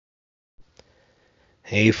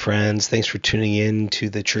Hey friends, thanks for tuning in to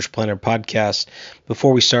the Church Planner Podcast.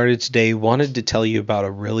 Before we started today, wanted to tell you about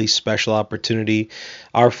a really special opportunity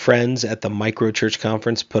our friends at the Micro Church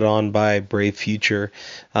Conference put on by Brave Future,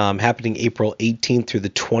 happening April 18th through the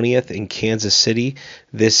 20th in Kansas City.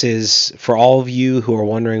 This is for all of you who are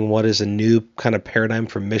wondering what is a new kind of paradigm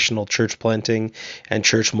for missional church planting and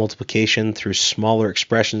church multiplication through smaller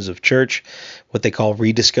expressions of church, what they call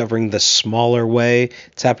rediscovering the smaller way.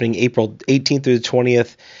 It's happening April 18th through the 20th.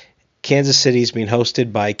 Kansas City is being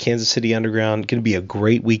hosted by Kansas City Underground. Going to be a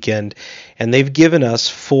great weekend. And they've given us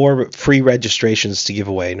 4 free registrations to give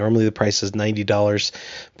away. Normally the price is $90,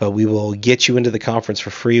 but we will get you into the conference for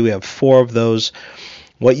free. We have 4 of those.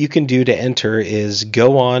 What you can do to enter is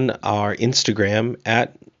go on our Instagram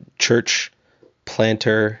at Church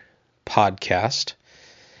Planter Podcast.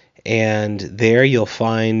 And there you'll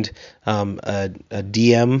find a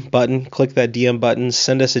DM button. Click that DM button.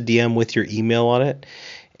 Send us a DM with your email on it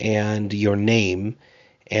and your name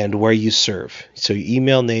and where you serve. So your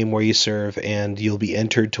email, name, where you serve, and you'll be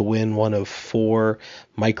entered to win one of 4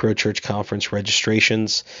 Micro Church Conference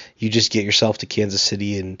registrations. You just get yourself to Kansas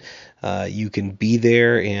City and you can be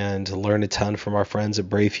there and learn a ton from our friends at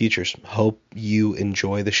Brave Futures. Hope you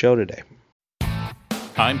enjoy the show today.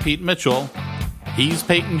 I'm Pete Mitchell. He's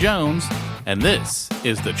Peyton Jones, and this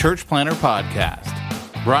is the Church Planner Podcast,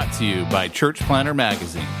 brought to you by Church Planner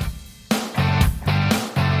Magazine.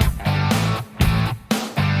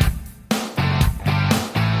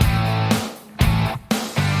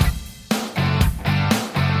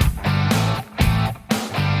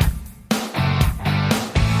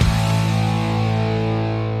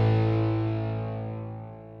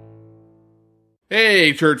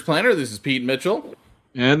 Hey, Church Planner, this is Pete Mitchell.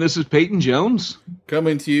 And this is Peyton Jones.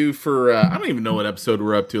 Coming to you for, I don't even know what episode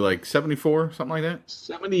we're up to, like 74, something like that?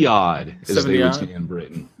 70-odd, as they would say in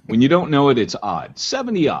Britain. When you don't know it, it's odd.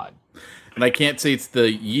 70-odd. And I can't say it's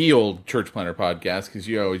the ye old Church Planner Podcast, because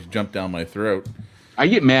you always jump down my throat. I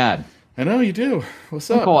get mad. I know you do.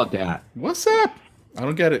 What's up? Don't call it that. What's up? I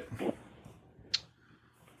don't get it.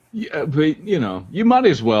 Yeah, but, you might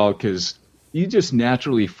as well, because you just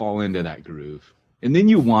naturally fall into that groove. And then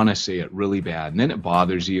you want to say it really bad, and then it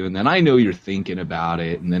bothers you, and then I know you're thinking about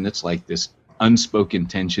it, and then it's like this unspoken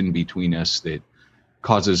tension between us that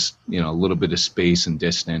causes, a little bit of space and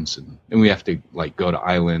distance, and we have to, go to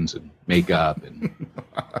islands and make up, and,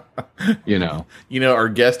 our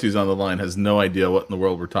guest who's on the line has no idea what in the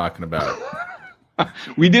world we're talking about.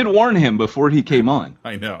 We did warn him before he came on.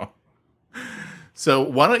 I know. So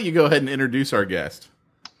why don't you go ahead and introduce our guest?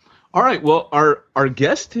 All right, well, our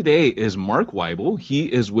guest today is Mark Weible. He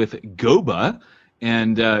is with GOBA,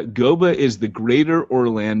 and GOBA is the Greater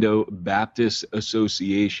Orlando Baptist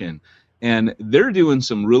Association, and they're doing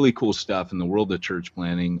some really cool stuff in the world of church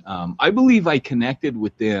planning. I believe I connected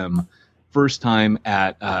with them first time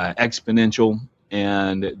at Exponential,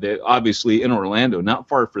 and obviously in Orlando, not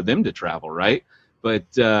far for them to travel, right? But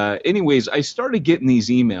anyways, I started getting these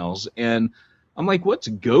emails, and I'm like, what's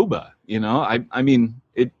GOBA? I mean,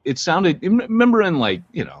 it sounded, remember in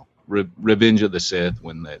Revenge of the Sith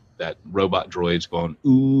when that robot droid's going,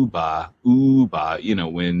 ooh, bah,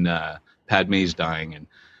 when Padme's dying. And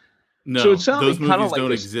no, so it sounded those movies like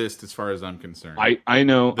don't exist as far as I'm concerned. I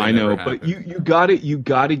know, but you got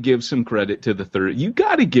to give some credit to the third. You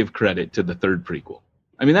got to give credit to the third prequel.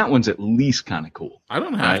 I mean, that one's at least kind of cool. I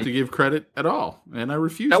don't have to give credit at all, and I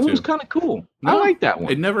refuse to. That one's kind of cool. No, I like that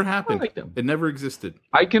one. It never happened. I like that one. It never existed.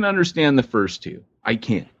 I can understand the first 2. I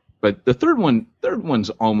can't. But the third one's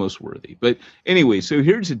almost worthy. But anyway, so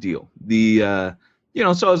here's the deal. So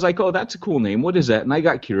I was like, oh, that's a cool name. What is that? And I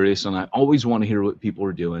got curious, and I always want to hear what people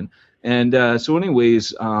are doing. And so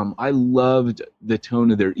anyways, I loved the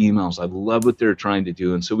tone of their emails. I loved what they're trying to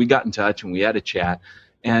do. And so we got in touch, and we had a chat.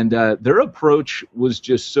 And their approach was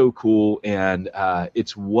just so cool, and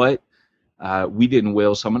it's what we did in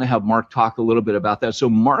Wales. So I'm going to have Mark talk a little bit about that. So,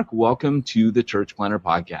 Mark, welcome to the Church Planner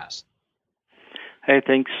Podcast. Hey,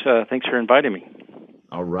 thanks for inviting me.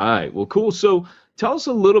 All right. Well, cool. So tell us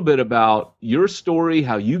a little bit about your story,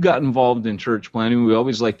 how you got involved in church planning. We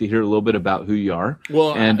always like to hear a little bit about who you are.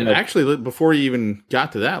 Well, and actually, before you even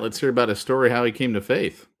got to that, let's hear about a story how he came to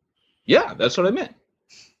faith. Yeah, that's what I meant.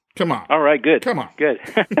 Come on. All right, good. Come on. Good.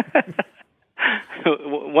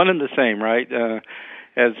 One and the same, right?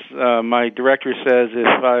 As my director says,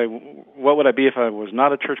 what would I be if I was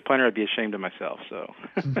not a church planner? I'd be ashamed of myself. So,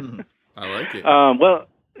 I like it.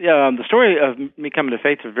 The story of me coming to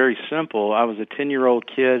faith is very simple. I was a 10-year-old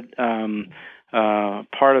kid,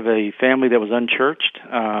 part of a family that was unchurched.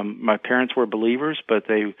 My parents were believers, but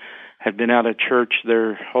they had been out of church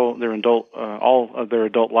all of their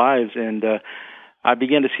adult lives, and I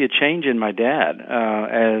began to see a change in my dad,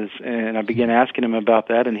 and I began asking him about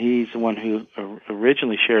that, and he's the one who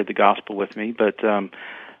originally shared the gospel with me, but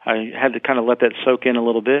I had to kind of let that soak in a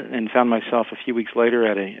little bit, and found myself a few weeks later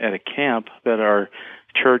at a camp that our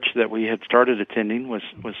church that we had started attending was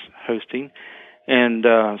hosting, and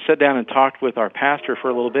sat down and talked with our pastor for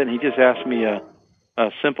a little bit, and he just asked me a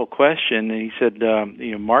simple question, and he said,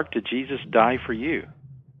 Mark, did Jesus die for you?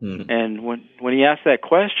 Mm-hmm. And when he asked that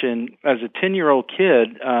question, as a 10-year-old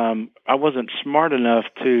kid, I wasn't smart enough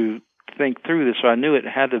to think through this, so I knew it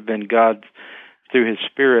had to have been God through His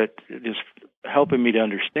Spirit just helping me to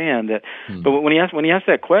understand that. Mm-hmm. But when he asked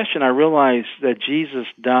that question, I realized that Jesus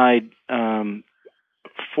died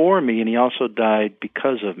for me, and He also died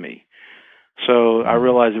because of me. So I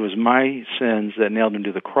realized it was my sins that nailed Him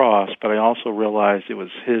to the cross, but I also realized it was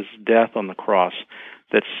His death on the cross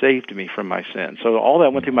that saved me from my sin. So all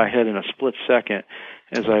that went through my head in a split second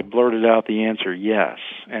as I blurted out the answer, yes.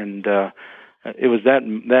 And it was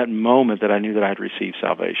that moment that I knew that I had received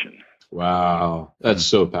salvation. Wow. That's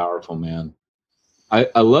so powerful, man.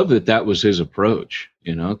 I love that was his approach,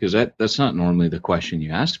 because that's not normally the question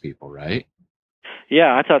you ask people, right?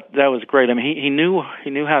 Yeah, I thought that was great. I mean, he knew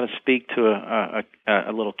how to speak to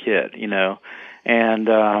a little kid, and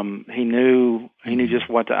he knew just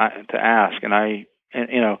what to ask, and I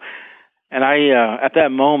at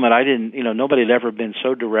that moment I didn't, nobody had ever been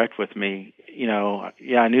so direct with me.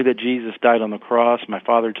 I knew that Jesus died on the cross. My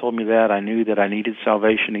father told me that. I knew that I needed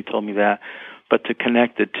salvation. He told me that. But to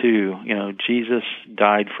connect the two, Jesus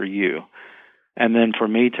died for you, and then for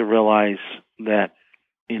me to realize that,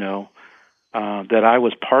 that I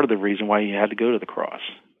was part of the reason why He had to go to the cross.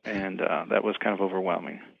 And that was kind of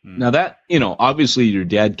overwhelming. Now that, obviously your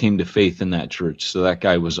dad came to faith in that church. So that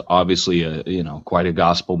guy was obviously quite a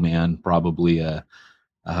gospel man, probably a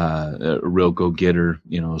real go-getter,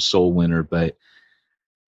 soul winner. But,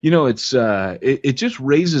 it just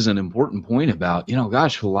raises an important point about,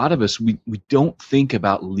 gosh, a lot of us, we don't think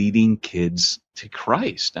about leading kids to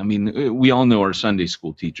Christ. I mean, we all know our Sunday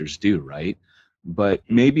school teachers do, right? But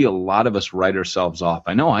maybe a lot of us write ourselves off.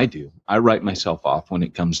 I know I do. I write myself off when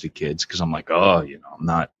it comes to kids because I'm like, I'm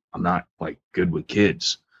not like good with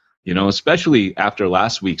kids, especially after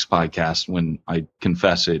last week's podcast when I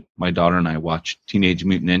confess it, my daughter and I watched Teenage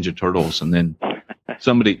Mutant Ninja Turtles, and then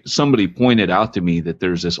somebody pointed out to me that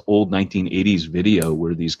there's this old 1980s video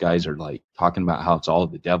where these guys are like talking about how it's all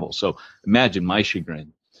the devil. So imagine my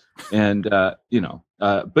chagrin. And,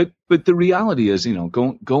 but the reality is,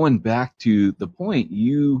 going back to the point,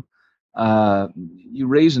 you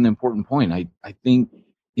raise an important point. I think,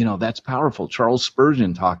 that's powerful. Charles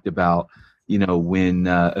Spurgeon talked about, when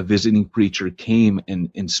a visiting preacher came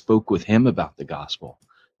and spoke with him about the gospel,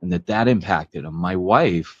 and that impacted him. My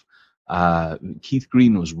wife, Keith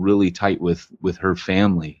Green, was really tight with her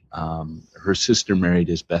family. Her sister married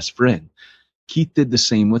his best friend. Keith did the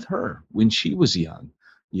same with her when she was young.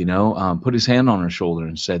 Put his hand on her shoulder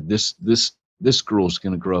and said, this girl's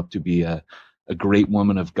going to grow up to be a great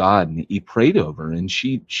woman of God. And he prayed over her, and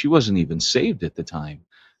she wasn't even saved at the time,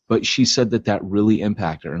 but she said that really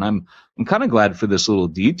impacted her. And I'm kind of glad for this little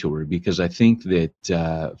detour, because I think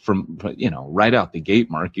that from right out the gate,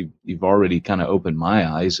 Mark, you've already kind of opened my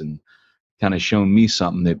eyes and kind of shown me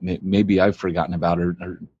something that maybe I've forgotten about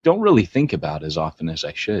or don't really think about as often as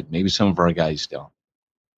I should. Maybe some of our guys don't.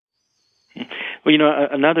 Well,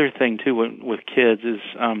 another thing too with kids is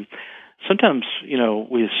sometimes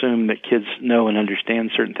we assume that kids know and understand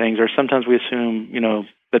certain things, or sometimes we assume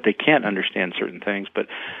that they can't understand certain things. But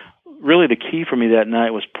really, the key for me that night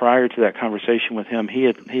was prior to that conversation with him. He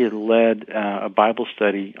had led a Bible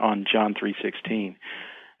study on John 3:16,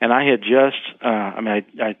 and I had just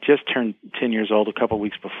I just turned 10 years old a couple of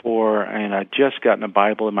weeks before, and I'd just gotten a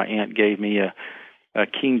Bible, and my aunt gave me a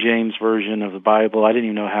King James version of the Bible. I didn't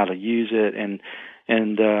even know how to use it, and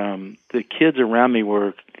the kids around me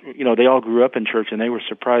were, they all grew up in church, and they were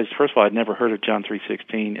surprised. First of all, I'd never heard of John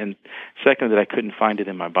 3:16, and second, that I couldn't find it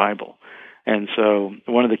in my Bible. And so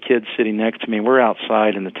one of the kids sitting next to me, we're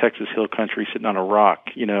outside in the Texas Hill Country, sitting on a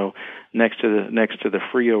rock, next to the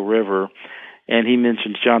Frio River, and he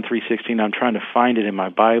mentions John 3:16. I'm trying to find it in my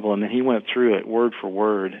Bible, and then he went through it word for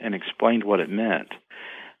word and explained what it meant.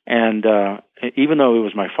 And even though it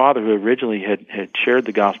was my father who originally had shared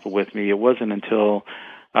the gospel with me, it wasn't until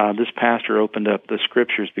this pastor opened up the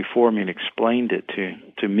scriptures before me and explained it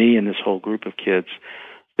to me and this whole group of kids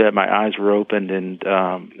that my eyes were opened.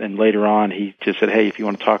 And later on, he just said, "Hey, if you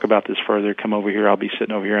want to talk about this further, come over here. I'll be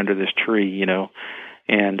sitting over here under this tree,"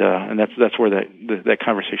 And that's where that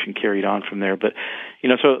conversation carried on from there. But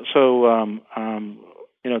the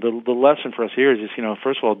lesson for us here is just,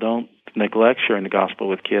 first of all, don't neglect sharing the gospel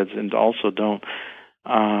with kids, and also don't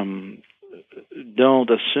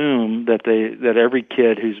assume that every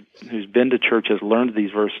kid who's been to church has learned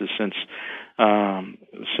these verses since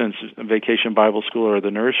Vacation Bible School or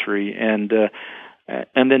the nursery, and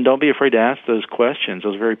then don't be afraid to ask those questions,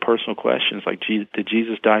 those very personal questions, like, did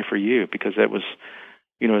Jesus die for you? Because that was,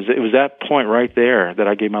 it was that point right there that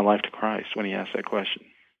I gave my life to Christ when he asked that question.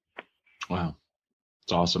 Wow,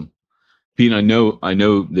 it's awesome, Pete. I know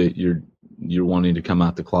that you're wanting to come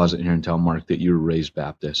out the closet here and tell Mark that you were raised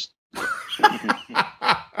Baptist.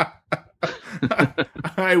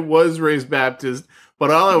 I was raised Baptist, but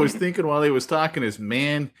all I was thinking while he was talking is,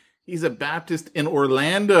 man, he's a Baptist in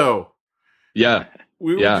Orlando. Yeah.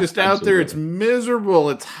 We were just out there. It's miserable.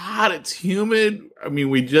 It's hot. It's humid. I mean,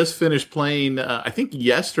 we just finished playing, I think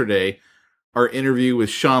yesterday, our interview with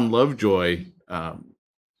Sean Lovejoy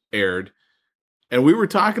aired. And we were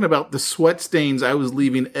talking about the sweat stains I was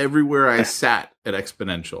leaving everywhere I sat at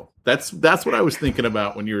Exponential. That's what I was thinking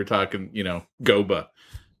about when you were talking, GOBA.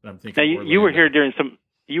 And I'm thinking, now, you were here during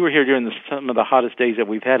some of the hottest days that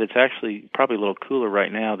we've had. It's actually probably a little cooler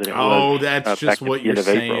right now than it was. Oh, that's just what you're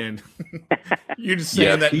saying. You're just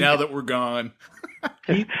saying that now that we're gone.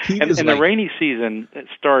 And the rainy season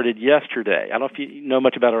started yesterday. I don't know if you know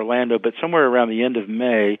much about Orlando, but somewhere around the end of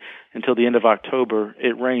May until the end of October,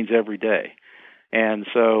 it rains every day. And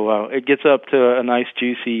so it gets up to a nice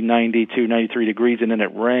juicy 92, 93 degrees, and then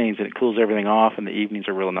it rains, and it cools everything off, and the evenings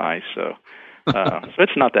are real nice. So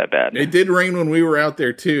it's not that bad. It did rain when we were out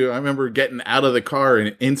there, too. I remember getting out of the car,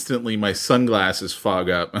 and instantly my sunglasses fog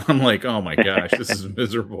up. I'm like, oh, my gosh, this is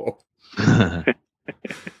miserable.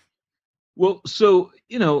 Well, so,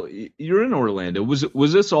 you're in Orlando.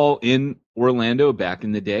 Was this all in Orlando back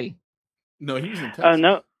in the day? No, he was in Texas.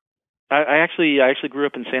 No. I actually grew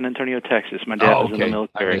up in San Antonio, Texas. My dad was in the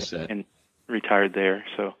military and retired there.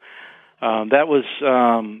 So that was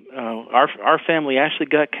our family actually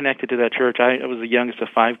got connected to that church. I was the youngest of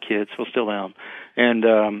 5 kids, well, still am. And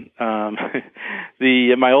one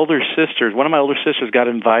of my older sisters got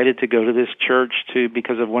invited to go to this church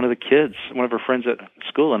because of one of her friends at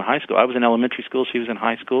school in high school. I was in elementary school, she was in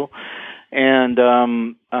high school. And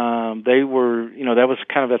they were, that was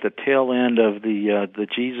kind of at the tail end of the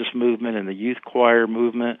Jesus movement and the youth choir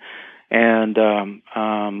movement, and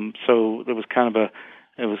so it was kind of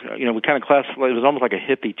we kind of classified it was almost like a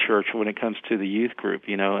hippie church when it comes to the youth group,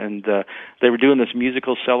 and they were doing this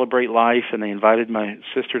musical Celebrate Life, and they invited my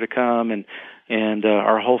sister to come, and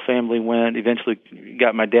our whole family went. Eventually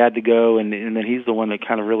got my dad to go, and then he's the one that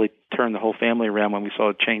kind of really turned the whole family around when we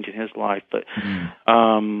saw a change in his life. But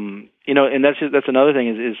and that's another thing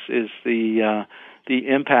is the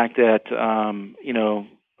impact that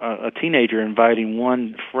a teenager inviting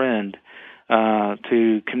one friend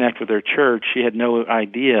to connect with their church. She had no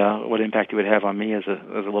idea what impact it would have on me as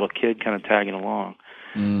a little kid, kind of tagging along.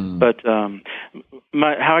 But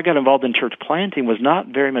how I got involved in church planting was not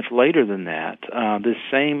very much later than that. This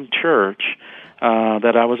same church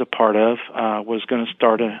that I was a part of was going to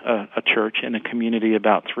start a church in a community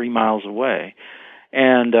about 3 miles away.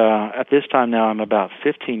 And at this time now, I'm about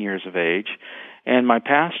 15 years of age, and my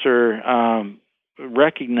pastor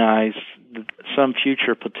recognized some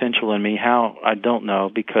future potential in me. How, I don't know,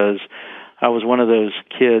 because I was one of those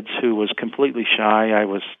kids who was completely shy. I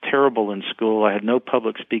was terrible in school. I had no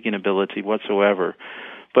public speaking ability whatsoever.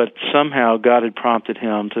 But somehow God had prompted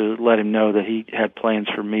him to let him know that he had plans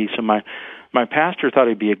for me. So my pastor thought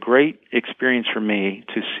it'd be a great experience for me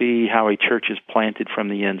to see how a church is planted from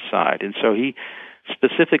the inside. And so he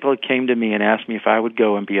specifically came to me and asked me if I would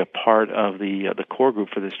go and be a part of the core group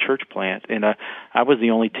for this church plant. And I was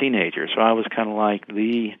the only teenager, so I was kind of like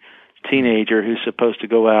the teenager who's supposed to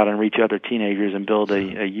go out and reach other teenagers and build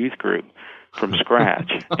a youth group from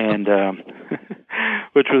scratch, and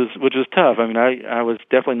which was tough. I mean, I was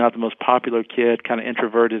definitely not the most popular kid, kind of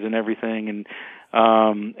introverted and everything,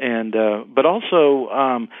 but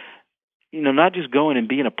also not just going and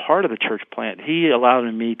being a part of the church plant. He allowed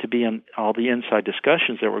me to be in all the inside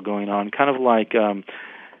discussions that were going on, kind of like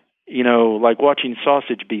like watching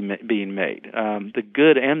sausage being made, the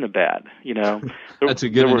good and the bad. That's a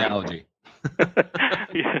good analogy.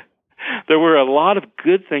 Yeah. There were a lot of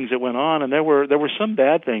good things that went on, and there were some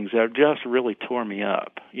bad things that just really tore me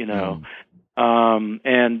up. And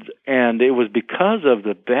it was because of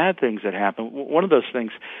the bad things that happened. One of those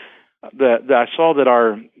things that I saw that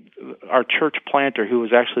our church planter, who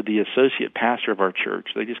was actually the associate pastor of our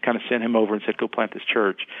church, they just kind of sent him over and said, "Go plant this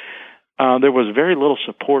church." There was very little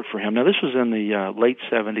support for him. Now, this was in the late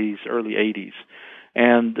 70s, early 80s,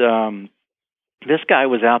 and this guy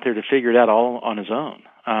was out there to figure it out all on his own.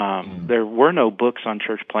 There were no books on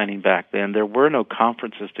church planting back then. There were no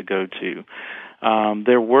conferences to go to.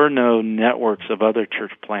 There were no networks of other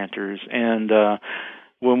church planters. And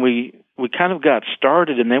when we kind of got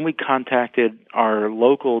started, and then we contacted our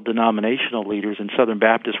local denominational leaders in Southern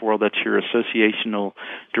Baptist world. That's your associational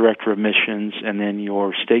director of missions, and then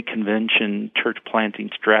your state convention church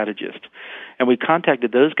planting strategist. And we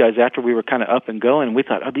contacted those guys after we were kind of up and going, and we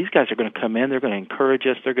thought, these guys are going to come in, they're going to encourage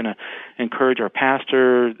us, they're going to encourage our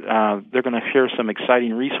pastor, they're going to share some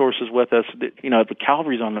exciting resources with us. The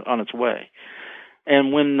Calvary's on its way.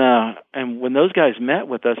 And when those guys met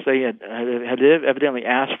with us, they had evidently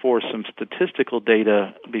asked for some statistical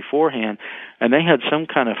data beforehand, and they had some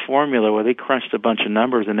kind of formula where they crunched a bunch of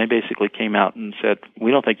numbers, and they basically came out and said,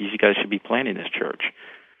 "We don't think you guys should be planting this church."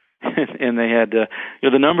 And they had,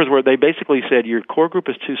 the numbers were, they basically said your core group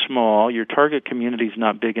is too small, your target community is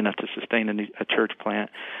not big enough to sustain a church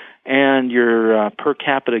plant, and your per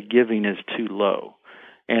capita giving is too low.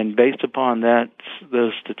 And based upon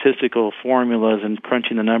those statistical formulas and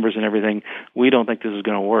crunching the numbers and everything, we don't think this is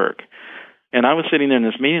going to work. And I was sitting there in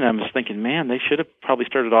this meeting, and I was thinking, man, they should have probably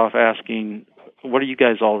started off asking, what are you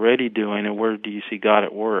guys already doing, and where do you see God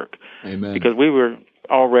at work? Amen. Because we were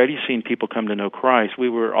already seeing people come to know Christ. We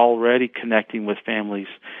were already connecting with families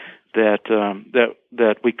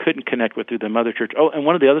that we couldn't connect with through the mother church. Oh, and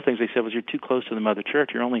one of the other things they said was, you're too close to the mother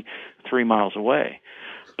church. You're only 3 miles away.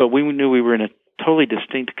 But we knew we were in a totally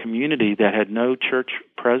distinct community that had no church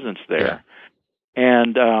presence there. Yeah.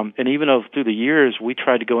 And even though through the years we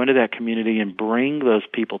tried to go into that community and bring those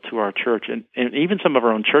people to our church, and even some of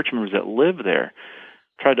our own church members that live there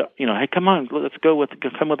tried to, hey, come on, come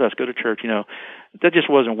with us, go to church. That just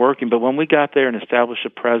wasn't working. But when we got there and established a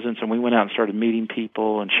presence, and we went out and started meeting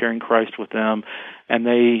people and sharing Christ with them, and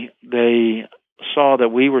they saw that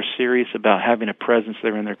we were serious about having a presence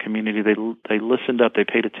there in their community, they listened up, they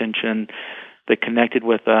paid attention. They connected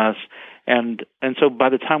with us, and so by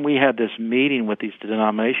the time we had this meeting with these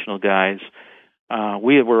denominational guys,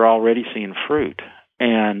 we were already seeing fruit,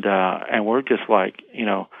 and we're just like,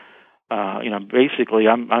 basically,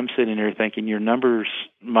 I'm sitting here thinking your numbers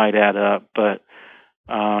might add up, but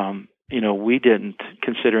we didn't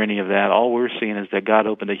consider any of that. All we're seeing is that God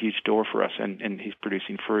opened a huge door for us, and He's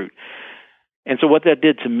producing fruit. And so what that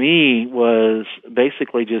did to me was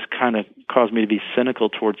basically just kind of caused me to be cynical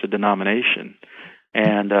towards the denomination.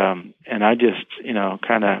 And I just,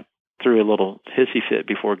 kind of threw a little hissy fit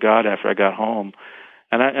before God after I got home.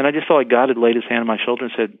 And I just felt like God had laid His hand on my shoulder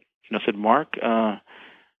and said, Mark,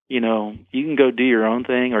 you can go do your own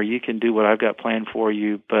thing, or you can do what I've got planned for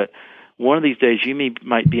you. But one of these days you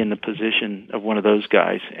might be in the position of one of those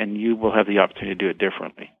guys, and you will have the opportunity to do it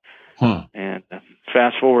differently. And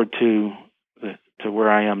fast forward to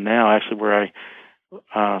where I am now, actually where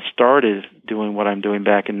I started doing what I'm doing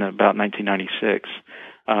back in about 1996,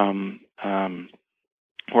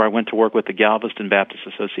 where I went to work with the Galveston Baptist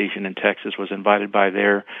Association in Texas, was invited by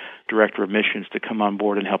their director of missions to come on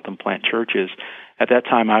board and help them plant churches. At that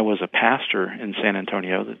time, I was a pastor in San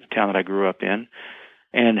Antonio, the town that I grew up in,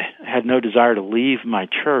 and had no desire to leave my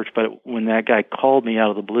church. But when that guy called me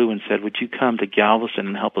out of the blue and said, would you come to Galveston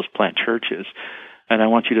and help us plant churches? And I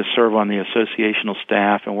want you to serve on the associational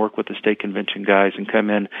staff and work with the state convention guys and come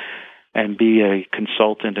in and be a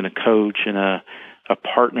consultant and a coach and a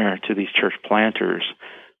partner to these church planters.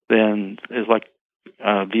 Then it's like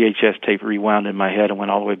a VHS tape rewound in my head and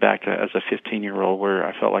went all the way back to as a 15-year-old, where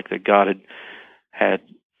I felt like that God had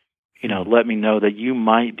let me know that you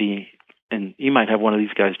might be, and you might have one of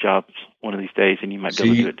these guys' jobs one of these days, and you might be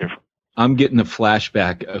able to do it different. I'm getting a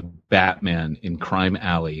flashback of Batman in Crime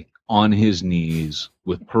Alley, on his knees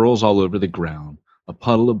with pearls all over the ground, a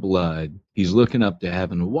puddle of blood. He's looking up to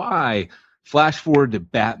heaven. Why? Flash forward to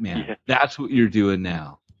Batman. Yeah. That's what you're doing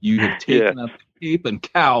now. You have taken up the cape and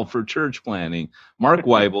cowl for church planting. Mark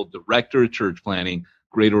Weible, director of church planting,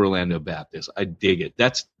 Greater Orlando Baptist. I dig it.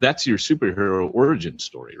 That's your superhero origin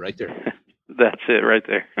story right there. That's it right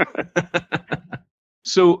there.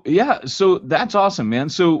 So that's awesome, man.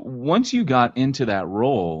 So once you got into that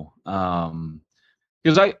role,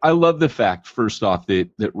 because I love the fact, first off, that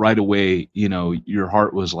right away, your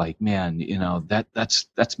heart was like, man,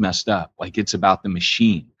 that's messed up. Like, it's about the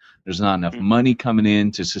machine. There's not enough money coming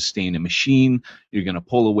in to sustain a machine. You're going to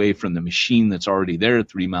pull away from the machine that's already there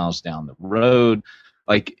 3 miles down the road.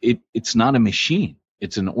 Like, it's not a machine.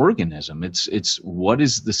 It's an organism. It's what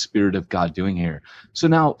is the Spirit of God doing here? So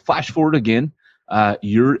now flash forward again.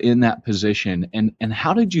 You're in that position, and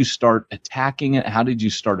how did you start attacking it? How did you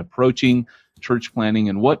start approaching church planting,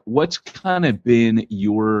 and what's kind of been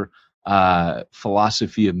your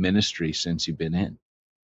philosophy of ministry since you've been in?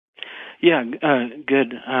 Yeah,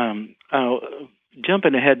 good.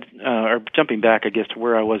 Jumping back, I guess, to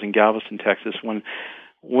where I was in Galveston, Texas,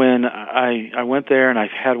 when I went there and I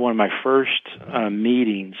had one of my first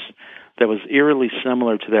meetings that was eerily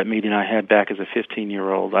similar to that meeting I had back as a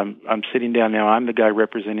 15-year-old. I'm sitting down now. I'm the guy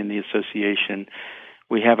representing the association.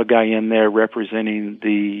 We have a guy in there representing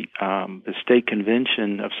the state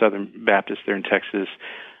convention of Southern Baptists there in Texas,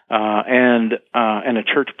 and a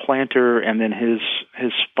church planter, and then his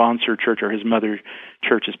sponsor church or his mother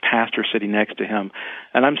church's pastor sitting next to him.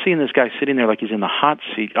 And I'm seeing this guy sitting there like he's in the hot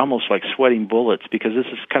seat, almost like sweating bullets, because this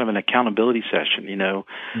is kind of an accountability session. You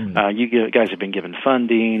guys have been given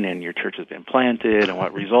funding, and your church has been planted, and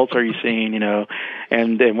what results are you seeing?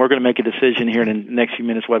 And we're going to make a decision here in the next few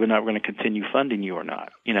minutes whether or not we're going to continue funding you or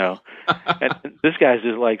not. And this guy's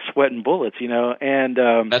just like sweating bullets. And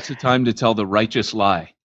that's the time to tell the righteous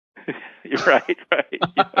lie. You're right.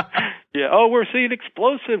 Yeah. Oh, we're seeing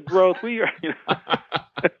explosive growth. We are,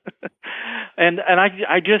 and that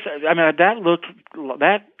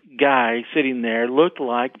guy sitting there looked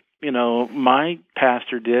like, my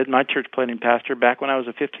pastor did, my church planting pastor back when I was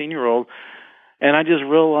a 15-year-old. And I just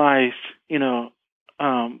realized,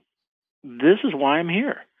 this is why I'm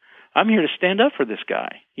here. I'm here to stand up for this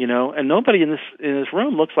guy, and nobody in this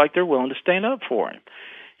room looks like they're willing to stand up for him.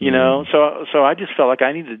 So I just felt like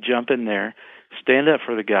I needed to jump in there, stand up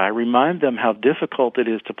for the guy, remind them how difficult it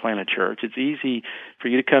is to plant a church. It's easy for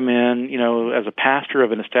you to come in, as a pastor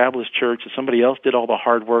of an established church, and somebody else did all the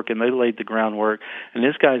hard work and they laid the groundwork, and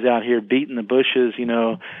this guy's out here beating the bushes,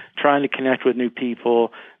 trying to connect with new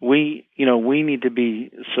people. We need to be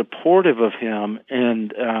supportive of him,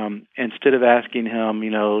 and instead of asking him,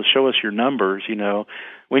 show us your numbers,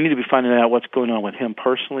 we need to be finding out what's going on with him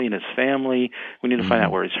personally and his family. We need to find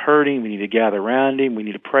out where he's hurting. We need to gather around him. We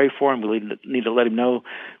need to pray for him. We need to let him know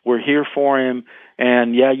we're here for him.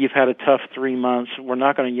 And yeah, you've had a tough 3 months. We're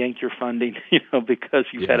not going to yank your funding, because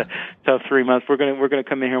you've had a tough 3 months. We're going to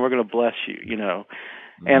come in here and we're going to bless you,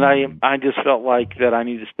 And I just felt like that I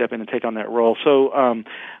needed to step in and take on that role. So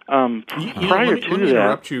prior to that, let me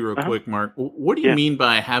interrupt you real quick, Mark. What do you mean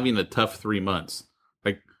by having a tough 3 months?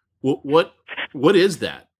 Like, what is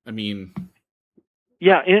that? I mean,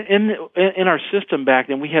 yeah, in our system back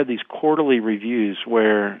then, we had these quarterly reviews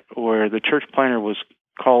where the church planter was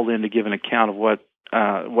called in to give an account of what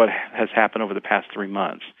has happened over the past 3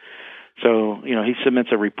 months. So, he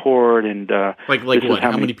submits a report, and like what?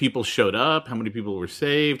 How many people showed up? How many people were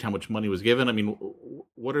saved? How much money was given? I mean,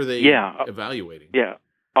 what are they evaluating? Yeah,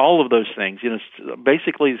 all of those things.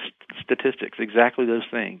 Basically statistics, exactly those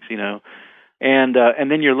things. And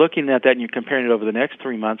then you're looking at that and you're comparing it over the next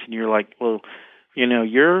 3 months, and you're like, well,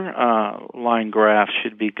 your line graph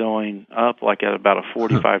should be going up like at about a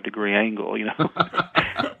 45 degree angle.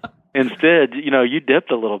 Instead, you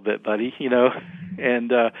dipped a little bit, buddy.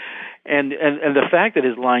 And the fact that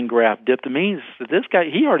his line graph dipped means that this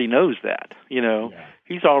guy, he already knows that.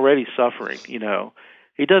 He's already suffering.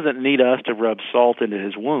 He doesn't need us to rub salt into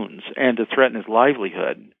his wounds and to threaten his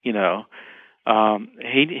livelihood. He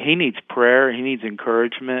needs prayer. He needs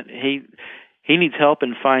encouragement. He needs help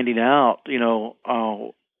in finding out,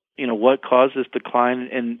 what caused this decline,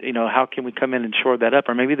 and how can we come in and shore that up,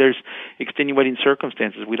 or maybe there's extenuating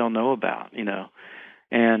circumstances we don't know about, and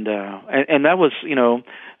that was,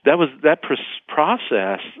 that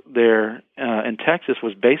process there in Texas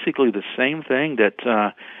was basically the same thing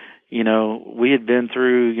that we had been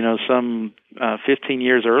through, some 15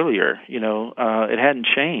 years earlier. It hadn't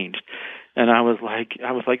changed. And I was like,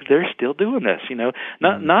 they're still doing this,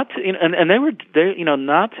 not to, and they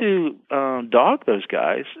not to dog those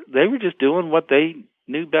guys. They were just doing what they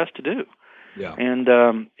knew best to do. Yeah. And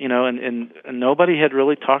and nobody had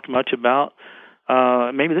really talked much about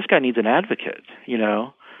maybe this guy needs an advocate.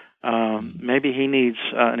 Maybe he needs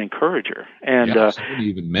an encourager, and somebody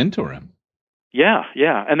even mentor him. Yeah,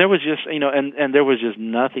 and there was just and there was just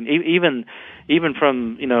nothing. Even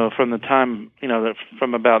from from the time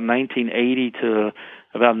from about 1980 to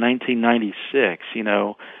about 1996,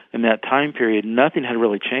 in that time period, nothing had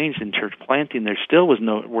really changed in church planting. There still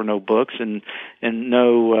were no books and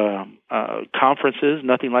no conferences,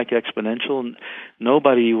 nothing like Exponential.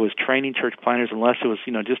 Nobody was training church planters unless it was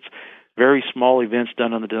just very small events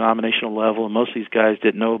done on the denominational level, and most of these guys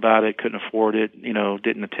didn't know about it, couldn't afford it,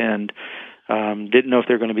 didn't attend. Didn't know if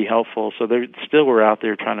they're going to be helpful, so they still were out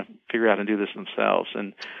there trying to figure out and do this themselves.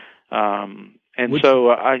 I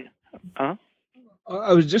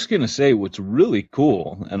was just going to say, what's really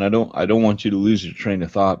cool, and I don't want you to lose your train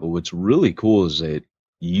of thought, but what's really cool is that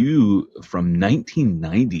you, from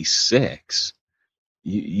 1996,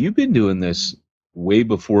 you've been doing this way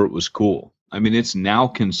before it was cool. I mean, it's now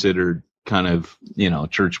considered kind of,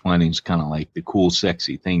 church planting is kind of like the cool,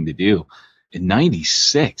 sexy thing to do. In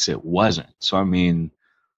 96, it wasn't. So, I mean,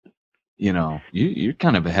 you're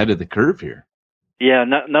kind of ahead of the curve here. Yeah,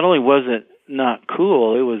 not only was it not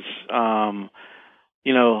cool, it was,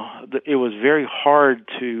 it was very hard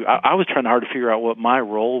to. I was trying hard to figure out what my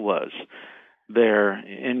role was there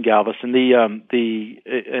in Galveston.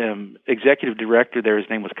 The executive director there, his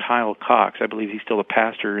name was Kyle Cox. I believe he's still a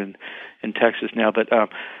pastor in Texas now. But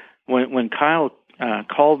when Kyle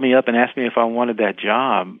called me up and asked me if I wanted that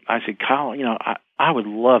job, I said, Kyle, I would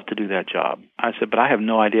love to do that job. I said, but I have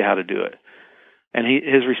no idea how to do it. And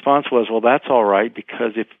his response was, well, that's all right,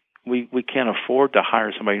 because if we can't afford to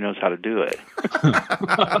hire somebody who knows how to do it.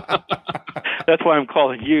 That's why I'm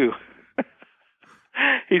calling you.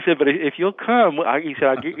 He said, but if you'll come, he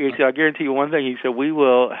said, I guarantee you one thing. He said, we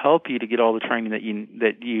will help you to get all the training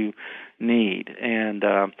that you need. And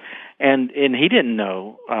he didn't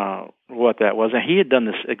know what that was. And he had done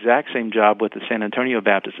this exact same job with the San Antonio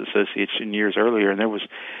Baptist Association years earlier, and there was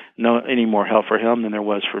no any more help for him than there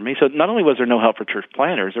was for me. So not only was there no help for church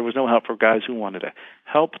planters, there was no help for guys who wanted to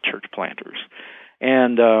help church planters.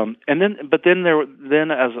 And then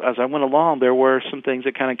as I went along, there were some things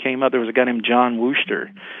that kind of came up. There was a guy named John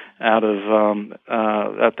Wooster out of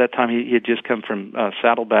at that time he had just come from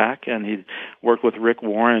Saddleback, and he'd worked with Rick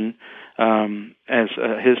Warren as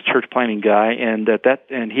his church planting guy, and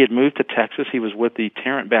he had moved to Texas. He was with the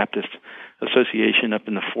Tarrant Baptist Association up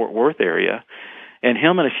in the Fort Worth area, and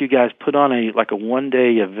him and a few guys put on a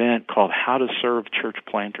one-day event called How to Serve Church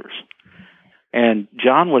Planters. And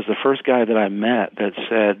John was the first guy that I met that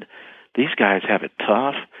said, these guys have it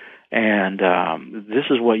tough, and this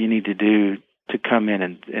is what you need to do to come in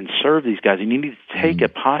and serve these guys. You need to take a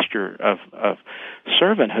posture of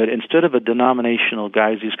servanthood instead of a denominational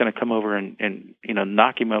guy who's just going to come over and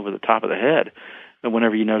knock him over the top of the head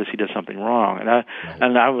whenever you notice he does something wrong. And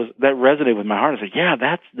that resonated with my heart. I said, yeah,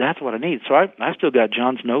 that's what I need. So I still got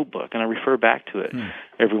John's notebook, and I refer back to it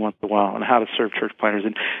every once in a while on how to serve church planters.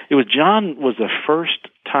 And it was John was the first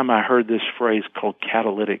time I heard this phrase called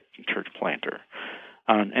catalytic church planter.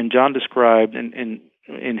 And John described in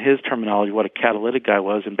his terminology what a catalytic guy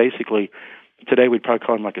was, and basically today we'd probably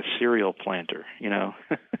call him like a serial planter,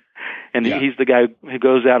 And he's the guy who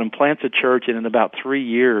goes out and plants a church, and in about 3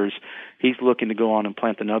 years, he's looking to go on and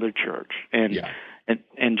plant another church. And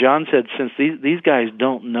John said, since these guys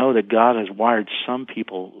don't know that God has wired some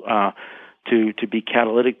people to be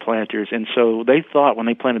catalytic planters, and so they thought when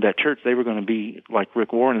they planted that church they were going to be like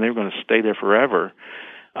Rick Warren and they were going to stay there forever.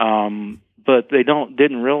 But they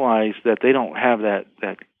didn't realize that they don't have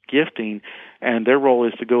that gifting, and their role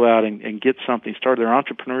is to go out and get something started. They're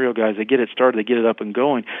entrepreneurial guys. They get it started, they get it up and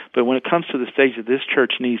going. But when it comes to the stage that this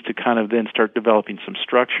church needs to kind of then start developing some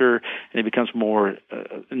structure, and it becomes more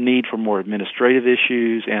need for more administrative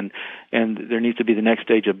issues, and there needs to be the next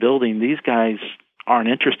stage of building, these guys aren't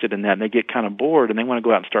interested in that, and they get kind of bored, and they want to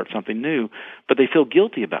go out and start something new, but they feel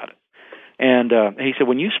guilty about it. And he said,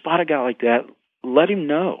 when you spot a guy like that, let him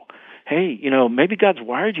know, hey, maybe God's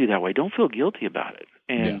wired you that way. Don't feel guilty about it.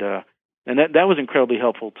 And that was incredibly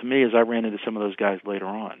helpful to me as I ran into some of those guys later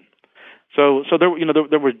on. So there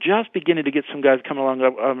were just beginning to get some guys coming along.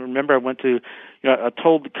 I remember I went to, I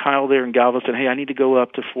told Kyle there in Galveston, hey, I need to go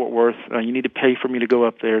up to Fort Worth. You need to pay for me to go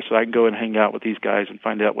up there so I can go and hang out with these guys and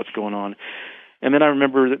find out what's going on. And then I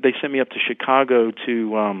remember that they sent me up to Chicago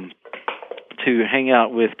to hang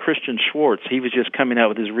out with Christian Schwartz. He was just coming out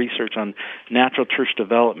with his research on natural church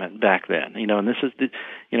development back then. And this is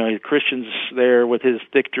Christian's there with his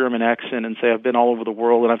thick German accent and say, I've been all over the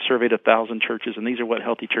world and I've surveyed 1,000 churches, and these are what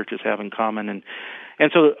healthy churches have in common. And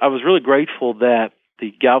so I was really grateful that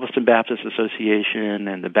the Galveston Baptist Association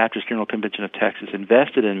and the Baptist General Convention of Texas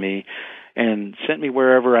invested in me and sent me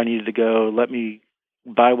wherever I needed to go, let me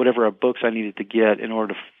buy whatever books I needed to get in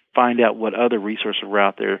order to find out what other resources were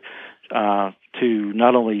out there to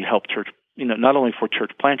not only help church, not only for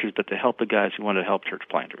church planters, but to help the guys who wanted to help church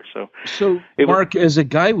planters. So Mark, as a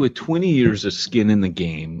guy with 20 years of skin in the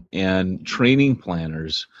game and training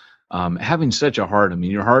planters, having such a heart,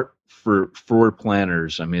 your heart for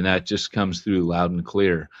planters, that just comes through loud and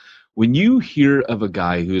clear. When you hear of a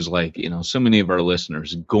guy who's like, so many of our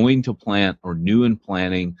listeners going to plant or new in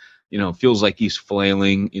planting, feels like he's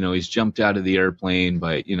flailing, he's jumped out of the airplane,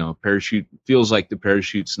 but, parachute feels like the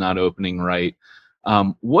parachute's not opening right.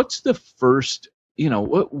 What's the first,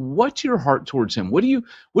 what's your heart towards him? What do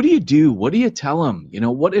you do? What do you tell him?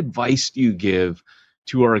 What advice do you give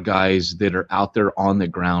to our guys that are out there on the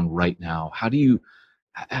ground right now? How do you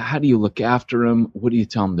look after them? What do you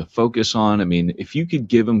tell them to focus on? If you could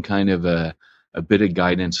give them kind of a a bit of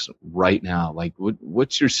guidance right now, like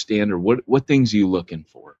what's your standard? What things are you looking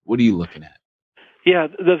for? What are you looking at? Yeah,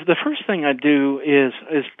 the first thing I do is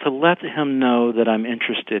to let him know that I'm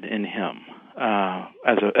interested in him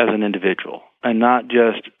as an individual, and not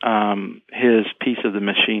just his piece of the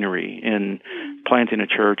machinery in planting a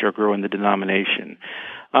church or growing the denomination.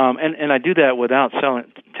 And I do that without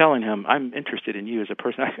telling him I'm interested in you as a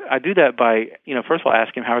person. I do that by, first of all,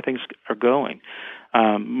 asking him how things are going.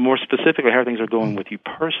 More specifically, how things are going with you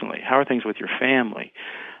personally. How are things with your family?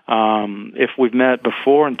 If we've met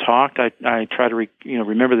before and talked, I try to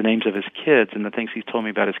remember the names of his kids and the things he's told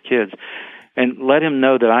me about his kids, and let him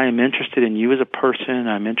know that I am interested in you as a person.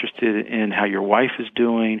 I'm interested in how your wife is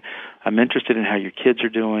doing. I'm interested in how your kids are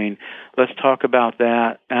doing. Let's talk about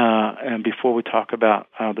that and before we talk about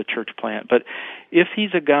the church plant. But if he's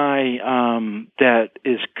a guy that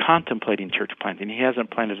is contemplating church planting, he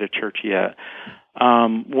hasn't planted a church yet,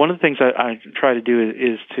 one of the things I try to do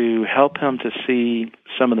is to help him to see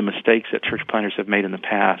some of the mistakes that church planters have made in the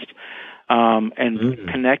past, and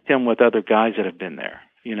connect him with other guys that have been there.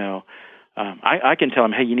 I can tell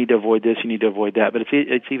him, hey, you need to avoid this, you need to avoid that. But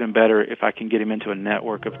it's even better if I can get him into a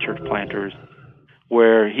network of church planters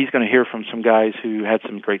where he's going to hear from some guys who had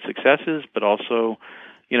some great successes, but also,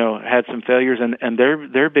 had some failures. And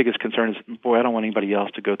their biggest concern is, boy, I don't want anybody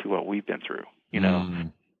else to go through what we've been through.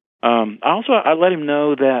 I let him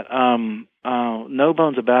know that no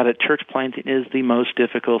bones about it, church planting is the most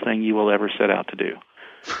difficult thing you will ever set out to do.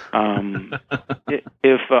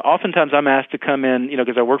 If oftentimes I'm asked to come in,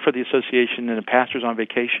 because I work for the association and the pastor's on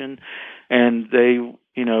vacation, and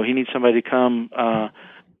he needs somebody to come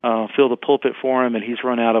fill the pulpit for him, and he's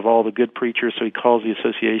run out of all the good preachers, so he calls the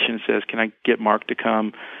association and says, "Can I get Mark to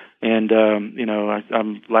come?" And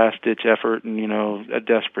I'm last ditch effort and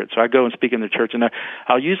desperate. So I go and speak in the church, and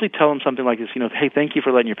I'll usually tell him something like this: hey, thank you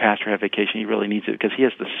for letting your pastor have vacation. He really needs it because he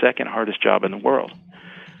has the second hardest job in the world.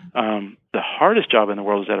 The hardest job in the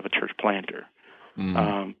world is that of a church planter.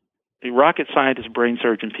 A rocket scientist, brain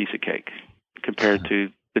surgeon, piece of cake compared to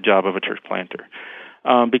the job of a church planter.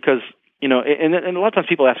 Because, and a lot of times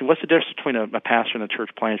people ask me, what's the difference between a pastor and a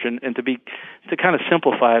church planter? And to kind of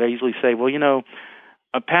simplify it, I usually say, well,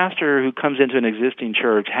 a pastor who comes into an existing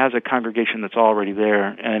church has a congregation that's already there,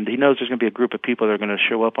 and he knows there's going to be a group of people that are going to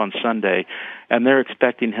show up on Sunday, and they're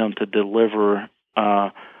expecting him to deliver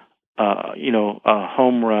a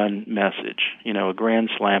home run message, a grand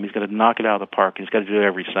slam. He's got to knock it out of the park. He's got to do it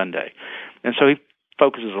every Sunday. And so he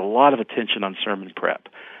focuses a lot of attention on sermon prep.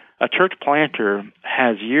 A church planter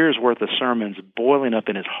has years' worth of sermons boiling up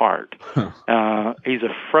in his heart. He's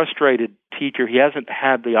a frustrated teacher. He hasn't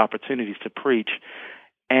had the opportunities to preach.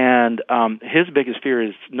 And his biggest fear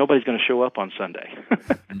is nobody's going to show up on Sunday.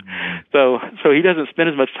 So he doesn't spend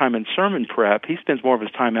as much time in sermon prep. He spends more of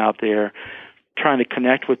his time out there trying to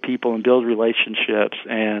connect with people and build relationships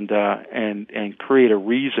and create a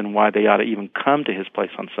reason why they ought to even come to his place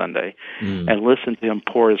on Sunday and listen to him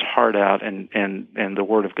pour his heart out and the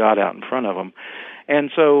Word of God out in front of him. And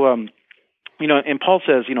so, and Paul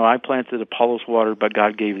says, I planted, Apollos watered, but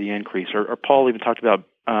God gave the increase. Or Paul even talked about,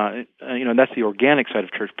 that's the organic side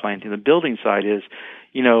of church planting. The building side is,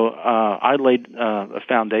 I laid a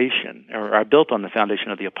foundation, or I built on the foundation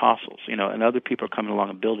of the apostles, and other people are coming along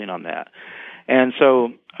and building on that. And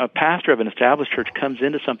so a pastor of an established church comes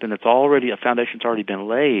into something that's already, a foundation's already been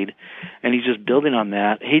laid, and he's just building on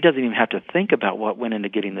that. He doesn't even have to think about what went into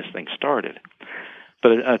getting this thing started.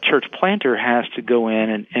 But a church planter has to go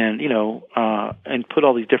in and put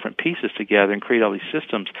all these different pieces together and create all these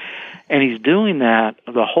systems. And he's doing that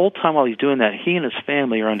the whole time. While he's doing that, he and his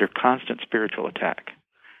family are under constant spiritual attack.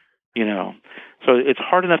 So it's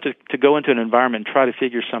hard enough to go into an environment and try to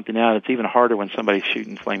figure something out. It's even harder when somebody's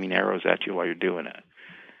shooting flaming arrows at you while you're doing it.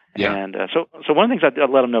 Yeah. And so one of the things I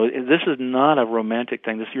let them know is this is not a romantic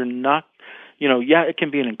thing. You're not, it can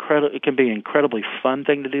be an incredibly fun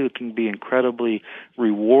thing to do. It can be incredibly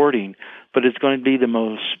rewarding, but it's going to be the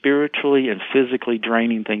most spiritually and physically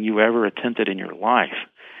draining thing you ever attempted in your life.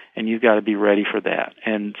 And you've got to be ready for that.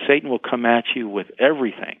 And Satan will come at you with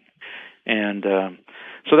everything. And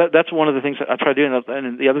so that's one of the things that I try to do.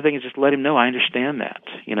 And the other thing is just let him know I understand that.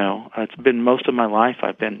 It's been most of my life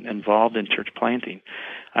I've been involved in church planting.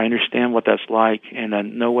 I understand what that's like, and I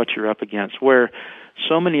know what you're up against. Where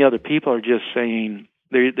so many other people are just saying,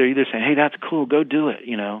 they're either saying, hey, that's cool, go do it,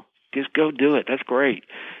 just go do it, that's great,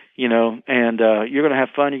 and you're going to have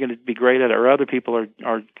fun, you're going to be great at it. Or other people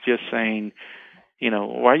are just saying,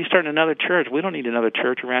 why are you starting another church? We don't need another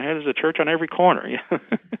church around here. There's a church on every corner.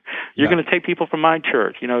 You're going to take people from my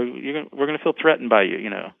church. We're going to feel threatened by you.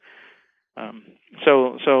 And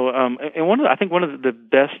I think one of the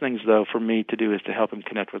best things though for me to do is to help him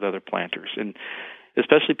connect with other planters, and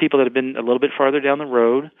especially people that have been a little bit farther down the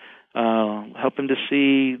road. Help him to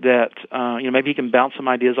see that maybe he can bounce some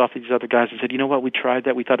ideas off these other guys and said, you know what, we tried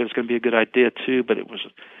that, we thought it was going to be a good idea too, but it was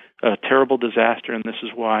a terrible disaster, and this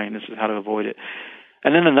is why, and this is how to avoid it.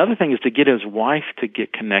 And then another thing is to get his wife to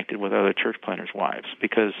get connected with other church planters' wives,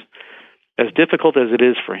 because as difficult as it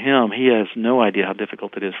is for him, he has no idea how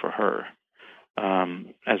difficult it is for her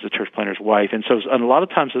as a church planter's wife. And so a lot of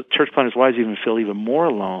times the church planters' wives even feel even more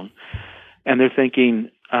alone, and they're thinking,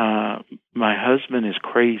 my husband is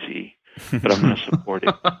crazy, but I'm going to support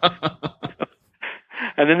him.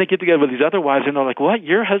 And then they get together with these other wives, and they're like, what?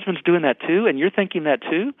 Your husband's doing that too? And you're thinking that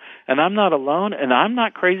too? And I'm not alone? And I'm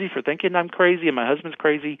not crazy for thinking I'm crazy, and my husband's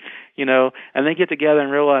crazy, And they get together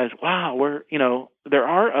and realize, wow, there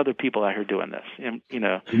are other people out here doing this, and.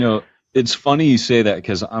 It's funny you say that,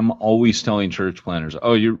 because I'm always telling church planners,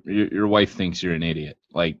 oh, your wife thinks you're an idiot.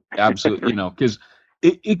 Like, absolutely, because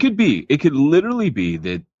it could literally be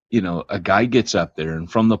that, a guy gets up there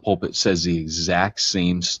and from the pulpit says the exact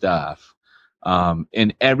same stuff.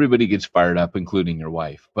 And everybody gets fired up, including your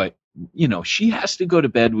wife. But, she has to go to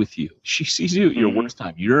bed with you. She sees you at your worst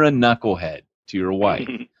time. You're a knucklehead to your wife.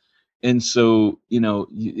 And so,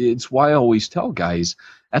 it's why I always tell guys,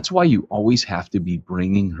 that's why you always have to be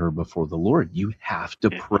bringing her before the Lord. You have to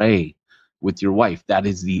pray with your wife. That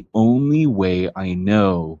is the only way I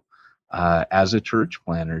know as a church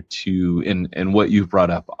planner to, and what you've brought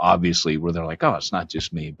up, obviously, where they're like, oh, it's not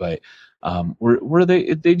just me, but where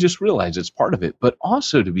they just realize it's part of it. But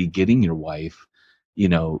also to be getting your wife,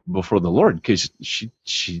 before the Lord, because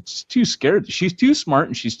she's too scared. She's too smart,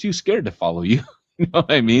 and she's too scared to follow you. You know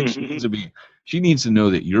what I mean? She needs to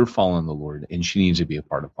know that you're following the Lord, and she needs to be a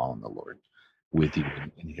part of following the Lord with you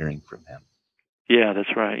and hearing from Him. Yeah,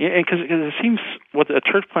 that's right. Yeah, because it seems what a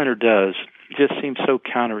church planter does just seems so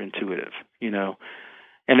counterintuitive,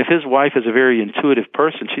 And if his wife is a very intuitive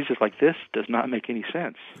person, she's just like, this does not make any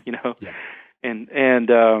sense, Yeah. And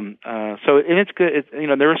it's good.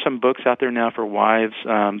 There are some books out there now for wives.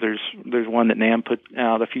 There's one that Nam put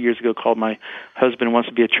out a few years ago called "My Husband Wants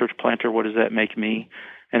to Be a Church Planter. What Does That Make Me?"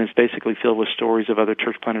 And it's basically filled with stories of other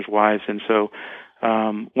church planters' wives. And so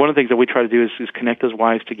one of the things that we try to do is connect those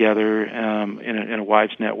wives together in a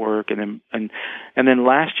wives network. And then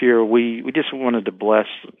last year we just wanted to bless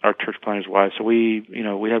our church planters' wives. So we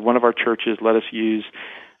had one of our churches let us use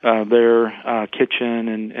their kitchen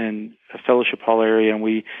and a fellowship hall area, and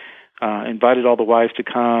we invited all the wives to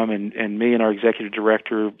come, and me and our executive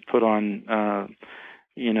director put on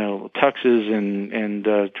tuxes and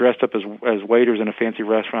dressed up as waiters in a fancy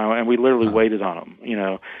restaurant, and we literally waited on them.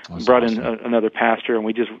 Brought in another pastor, and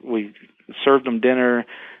we served them dinner.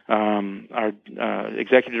 Our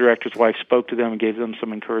executive director's wife spoke to them and gave them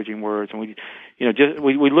some encouraging words, and we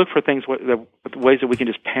look for things, ways that we can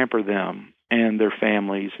just pamper them and their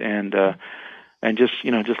families, and just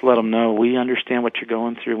let them know we understand what you're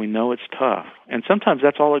going through. We know it's tough, and sometimes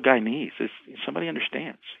that's all a guy needs is somebody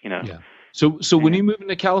understands. Yeah. So when you move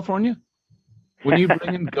into California, when you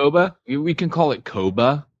bring in GOBA, we can call it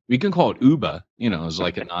COBA. We can call it UBA. As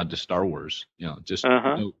like a nod to Star Wars. Just.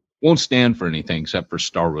 Won't stand for anything except for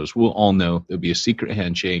Star Wars. We'll all know there'll be a secret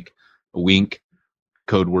handshake, a wink,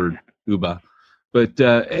 code word, UBA. But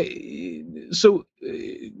so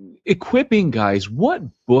equipping guys, what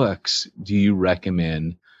books do you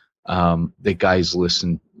recommend that guys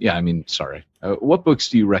listen? Yeah, what books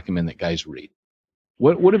do you recommend that guys read?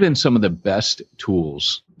 What would have been some of the best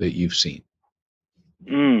tools that you've seen?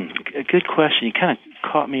 Good question. You kind of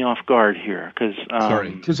caught me off guard here, because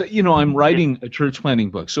I'm writing a church planting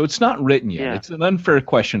book, so it's not written yet. Yeah. It's an unfair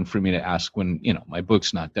question for me to ask when my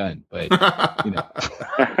book's not done. But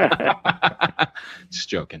just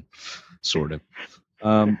joking, sort of.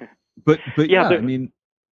 But yeah,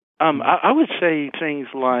 I would say things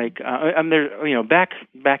like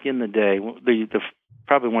back in the day, the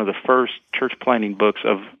probably one of the first church planting books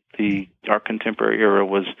of our contemporary era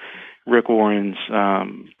was Rick Warren's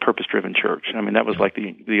Purpose-Driven Church. That was like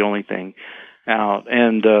the only thing out,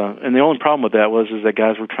 and the only problem with that was that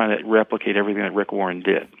guys were trying to replicate everything that Rick Warren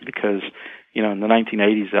did, because in the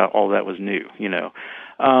 1980s all that was new.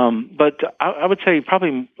 But I would say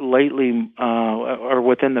probably lately or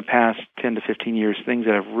within the past 10 to 15 years, things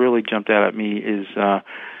that have really jumped out at me is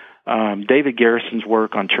David Garrison's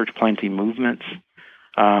work on church planting movements.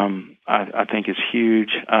 I think is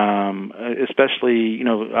huge, especially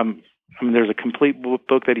there's a complete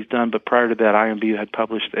book that he's done, but prior to that, IMB had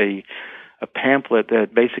published a pamphlet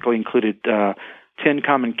that basically included 10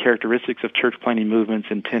 common characteristics of church planting movements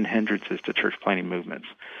and 10 hindrances to church planting movements.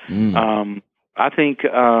 I think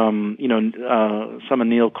some of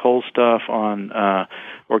Neil Cole's stuff on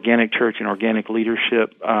organic church and organic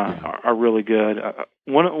leadership are really good.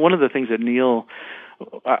 One of the things that Neil,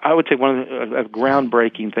 I would say one of a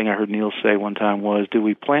groundbreaking thing I heard Neil say one time was, do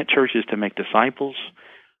we plant churches to make disciples,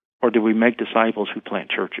 or do we make disciples who plant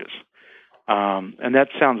churches? And that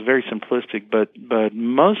sounds very simplistic, but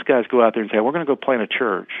most guys go out there and say, we're going to go plant a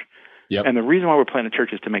church. Yep. And the reason why we're planting a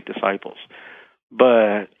church is to make disciples.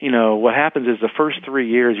 But, what happens is the first 3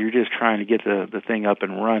 years, you're just trying to get the thing up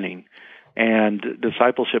and running. And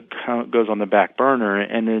discipleship goes on the back burner.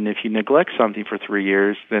 And then if you neglect something for 3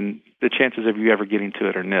 years, then the chances of you ever getting to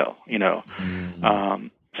it are nil,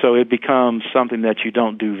 So it becomes something that you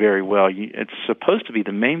don't do very well. It's supposed to be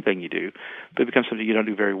the main thing you do, but it becomes something you don't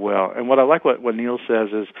do very well. And what I like what Neil says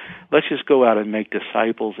is, let's just go out and make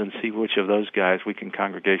disciples and see which of those guys we can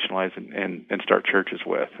congregationalize and start churches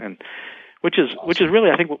with. And which is really,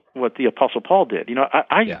 I think, what the Apostle Paul did.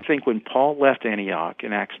 I think when Paul left Antioch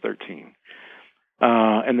in Acts 13,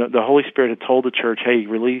 and the Holy Spirit had told the church, hey,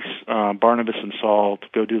 release Barnabas and Saul to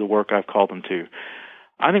go do the work I've called them to.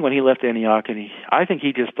 I think when he left Antioch, I think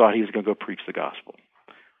he just thought he was going to go preach the gospel.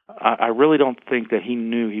 I really don't think that he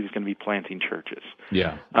knew he was going to be planting churches.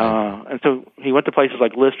 Yeah. And so he went to places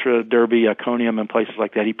like Lystra, Derbe, Iconium, and places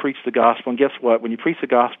like that. He preached the gospel, and guess what? When you preach the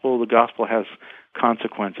gospel has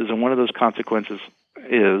consequences, and one of those consequences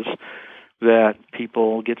is that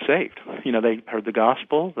people get saved. They heard the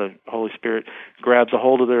gospel, the Holy Spirit grabs a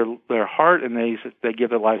hold of their heart, and they give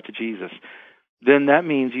their life to Jesus. Then that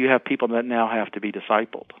means you have people that now have to be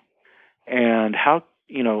discipled. And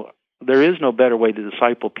there is no better way to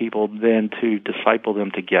disciple people than to disciple them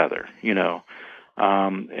together,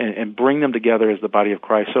 and bring them together as the body of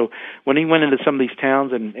Christ. So when he went into some of these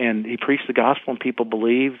towns and he preached the gospel and people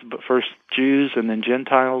believed, but first Jews and then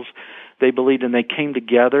Gentiles, they believed, and they came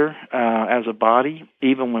together as a body.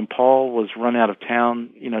 Even when Paul was run out of town,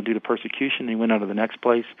 due to persecution, he went on to the next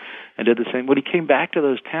place and did the same. When he came back to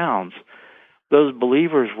those towns, those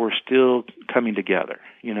believers were still coming together,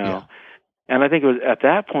 Yeah. And I think it was at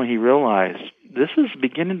that point he realized this is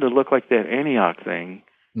beginning to look like that Antioch thing,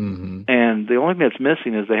 and the only thing that's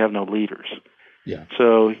missing is they have no leaders. Yeah.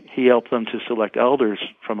 So he helped them to select elders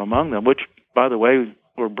from among them, which, by the way,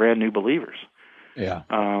 were brand new believers. Yeah,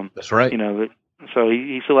 that's right. So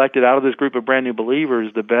he selected out of this group of brand new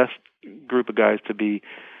believers the best group of guys to be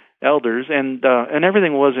elders, and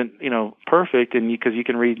everything wasn't perfect, and because you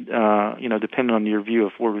can read depending on your view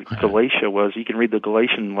of where Galatia was, you can read the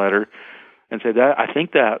Galatian letter and say that I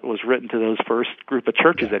think that was written to those first group of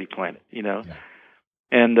churches that he planted,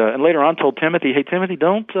 and later on told Timothy, hey Timothy,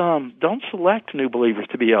 don't select new believers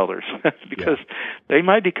to be elders because they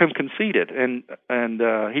might become conceited, and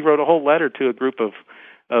he wrote a whole letter to a group of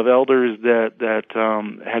elders that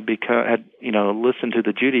had listened to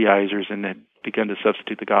the Judaizers and had begun to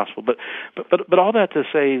substitute the gospel. But all that to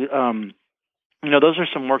say, those are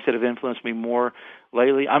some works that have influenced me more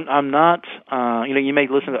lately. I'm not, you may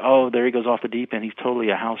listen to, there he goes off the deep end. He's totally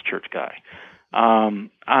a house church guy.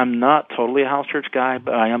 I'm not totally a house church guy,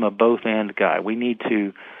 but I am a both and guy. We need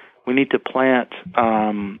to plant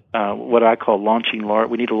what I call launching large.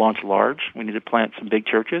 We need to launch large. We need to plant some big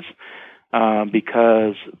churches.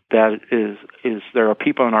 Because that is there are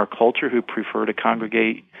people in our culture who prefer to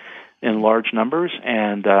congregate in large numbers,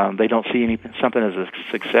 and they don't see something as a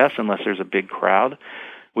success unless there's a big crowd.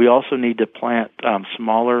 We also need to plant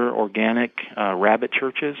smaller, organic rabbit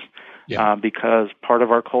churches because part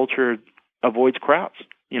of our culture avoids crowds.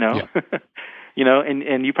 And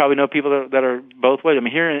you probably know people that are both ways. I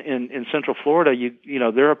mean, here in Central Florida,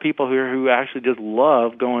 there are people who actually just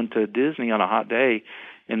love going to Disney on a hot day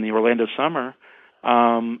in the Orlando summer,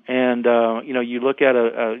 you look at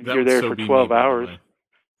you're there for 12 hours.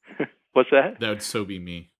 What's that? That would so be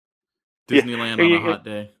me. Disneyland on a hot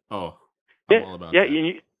day. Oh, I'm all about that.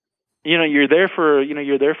 You're there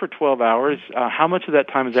for 12 hours. How much of that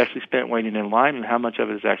time is actually spent waiting in line, and how much of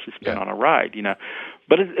it is actually spent on a ride?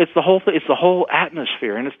 But it's the whole it's the whole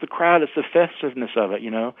atmosphere, and it's the crowd, it's the festiveness of it.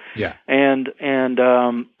 Yeah. And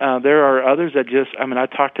there are others that just. I mean, I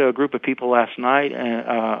talked to a group of people last night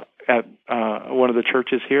at one of the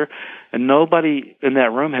churches here, and nobody in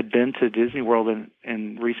that room had been to Disney World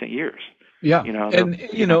in recent years. Yeah,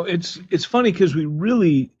 it's funny because we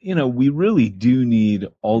really do need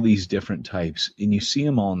all these different types, and you see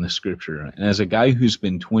them all in the Scripture. And as a guy who's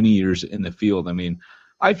been 20 years in the field, I mean,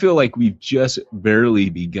 I feel like we've just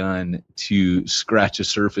barely begun to scratch the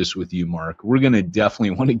surface with you, Mark. We're going to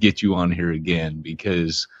definitely want to get you on here again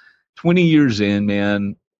because 20 years in,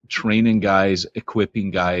 man, training guys,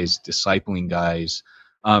 equipping guys, discipling guys.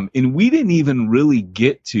 And we didn't even really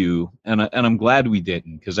get to, and I'm glad we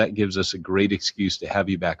didn't, because that gives us a great excuse to have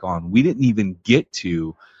you back on. We didn't even get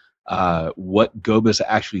to what GOBA is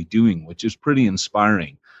actually doing, which is pretty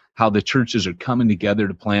inspiring. How the churches are coming together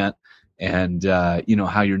to plant, and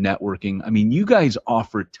how you're networking. I mean, you guys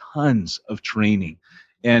offer tons of training,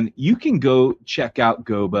 and you can go check out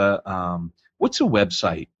GOBA. What's the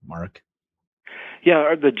website, Mark?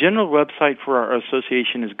 Yeah, the general website for our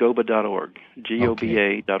association is goba.org,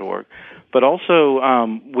 GOBA.org. But also,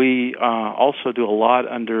 we also do a lot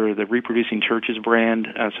under the Reproducing Churches brand.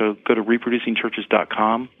 So go to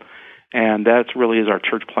reproducingchurches.com, and that really is our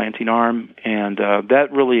church planting arm. And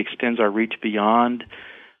that really extends our reach beyond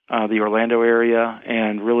the Orlando area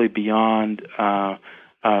and really beyond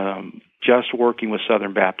just working with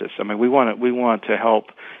Southern Baptists. I mean, we want to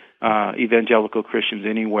help evangelical Christians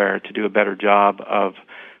anywhere to do a better job of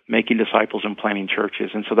making disciples and planting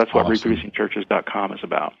churches. And so that's what reproducingchurches.com is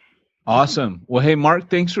about. Awesome. Well, hey,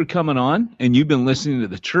 Mark, thanks for coming on. And you've been listening to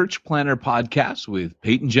the Church Planter Podcast with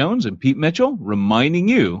Peyton Jones and Pete Mitchell, reminding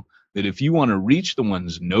you that if you want to reach the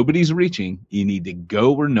ones nobody's reaching, you need to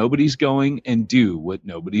go where nobody's going and do what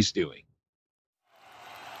nobody's doing.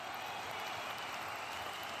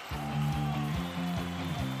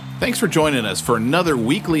 Thanks for joining us for another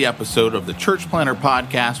weekly episode of the Church Planter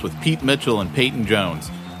Podcast with Pete Mitchell and Peyton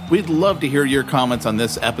Jones. We'd love to hear your comments on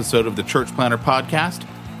this episode of the Church Planter Podcast.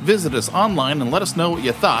 Visit us online and let us know what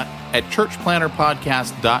you thought at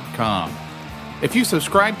churchplanterpodcast.com. If you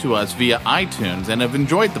subscribe to us via iTunes and have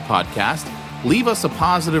enjoyed the podcast, leave us a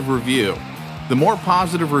positive review. The more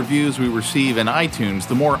positive reviews we receive in iTunes,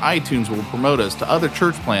 the more iTunes will promote us to other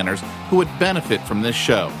church planners who would benefit from this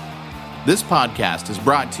show. This podcast is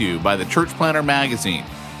brought to you by the Church Planter Magazine,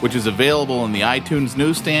 which is available in the iTunes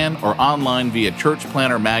newsstand or online via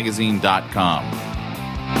churchplantermagazine.com.